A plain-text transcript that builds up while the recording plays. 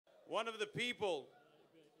One of the people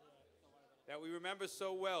that we remember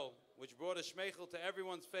so well, which brought a shmeichel to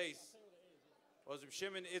everyone's face, was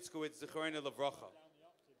Shimon Iczkovits, the Keren Levracha.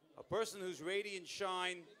 A person whose radiant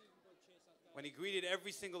shine, when he greeted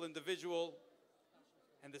every single individual,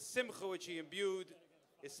 and the simcha which he imbued,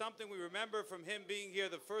 is something we remember from him being here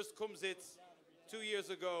the first Kumzits 2 years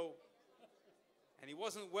ago. And he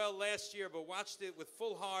wasn't well last year, but watched it with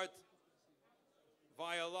full heart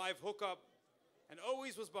via live hookup, and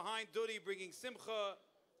always was behind Duddy, bringing simcha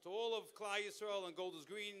to all of Klal Yisrael and Golders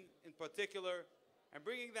Green in particular, and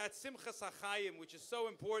bringing that simcha sachayim, which is so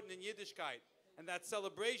important in Yiddishkeit, and that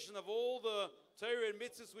celebration of all the Torah and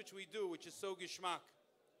mitzvahs which we do, which is so gishmak.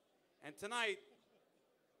 And tonight,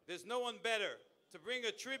 there's no one better to bring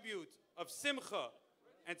a tribute of simcha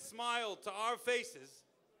and smile to our faces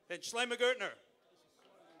than Shlomo Gertner.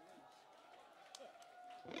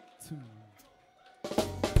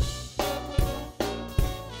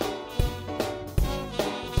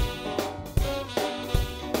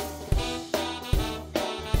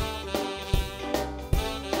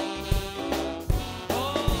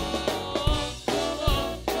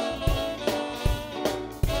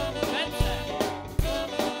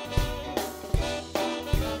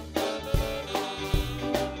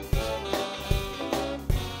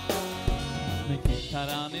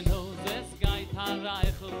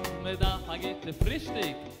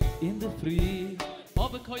 Frühstück in der Früh,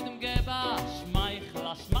 aber koidem geba Schmeichel,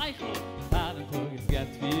 a Schmeichel, Adam Tages get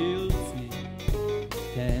viel zu.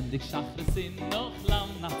 Kenn dich Schachre sind noch lang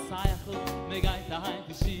nach Zeichel, me geit daheim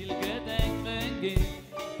für Schiel gedenken gehen.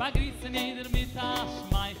 Vergrießen jeder mit a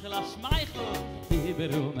Schmeichel, die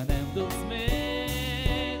Berumen nehmt uns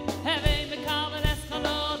mit. Weh me kamen es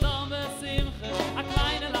chalo, dome Simche, a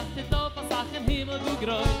kleine lachte Top, a Sach im Himmel du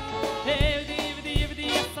groi.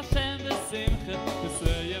 Yes, Hashem b'simcha,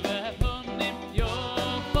 b'seye v'heponim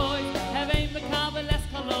yofoy. Hevein mekabel es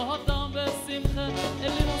kalo hodom b'simcha. A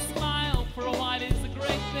little smile for a while is a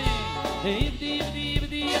great thing.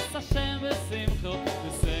 Ivdi, yes, Hashem b'simcha,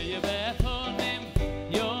 b'seye v'heponim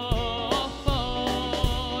yofoy.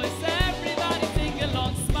 So everybody sing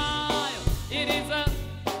along, smile. It is a,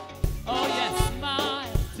 oh yes,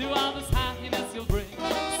 smile. To others happiness you'll bring.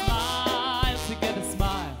 Smile, together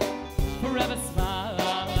smile, forever smile.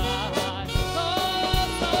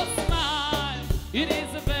 It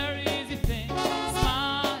is a very easy thing.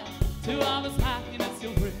 Smile, to others happiness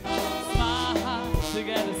you'll bring. Smile,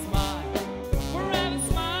 together smile, forever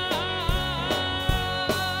smile.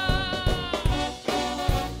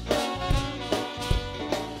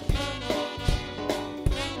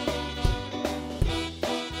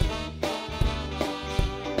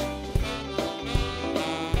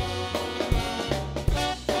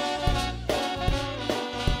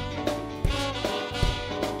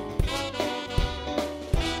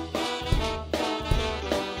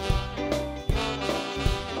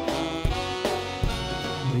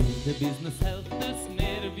 The business helft es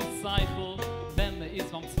mehr wie Zeichel, wenn man ist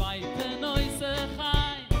vom zweiten Neuse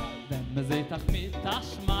Chai. Wenn man seht auch mit a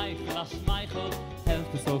Schmeichel,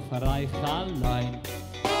 helft es auch für Reich allein.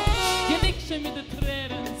 Genicksche mit de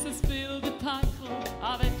Tränen, es will de Teichel,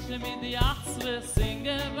 a wetsche mit de Achsle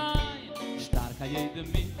singe Wein. Stark a jeder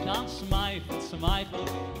mit a Schmeichel,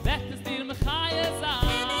 wett es dir me Chaie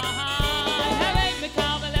sein. Hey, me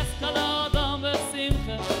kabel es kalodom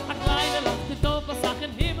besimche, a kleine lachte Topa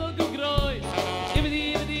Sachen Himmel du groß.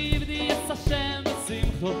 Ivdi, yes Hashem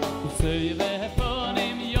besimche, b'seye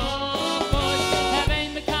v'heponim yofoy. Hey,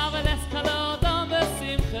 me kabel es kalodom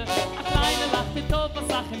besimche, a kleine lachte Topa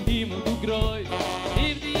Sachen Himmel du groß.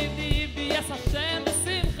 Ivdi, yes Hashem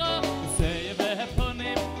besimche, b'seye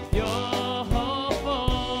v'heponim yofoy.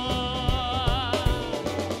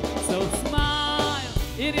 So smile,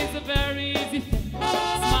 it is a very easy thing.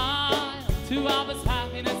 Smile, to others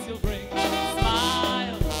happiness you'll bring.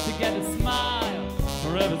 Smile, together smile,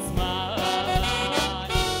 forever smile.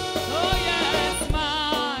 Oh yeah,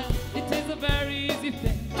 smile, it is a very easy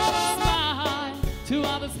thing. Smile, to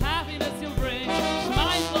others happiness you'll bring.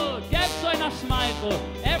 Schmeichel, get join a Schmeichel.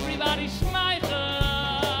 Everybody Schmeichel.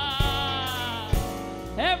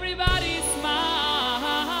 Everybody smile.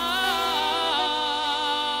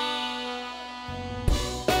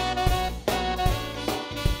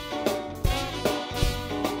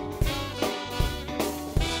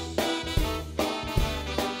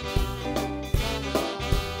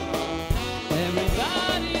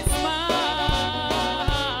 Everybody smile,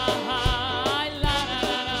 la la la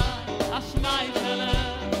la, a Schmeichel,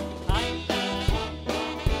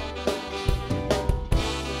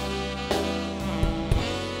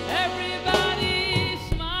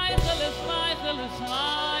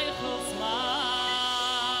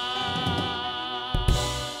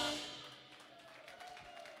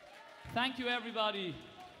 Thank you, everybody.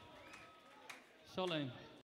 Shalom.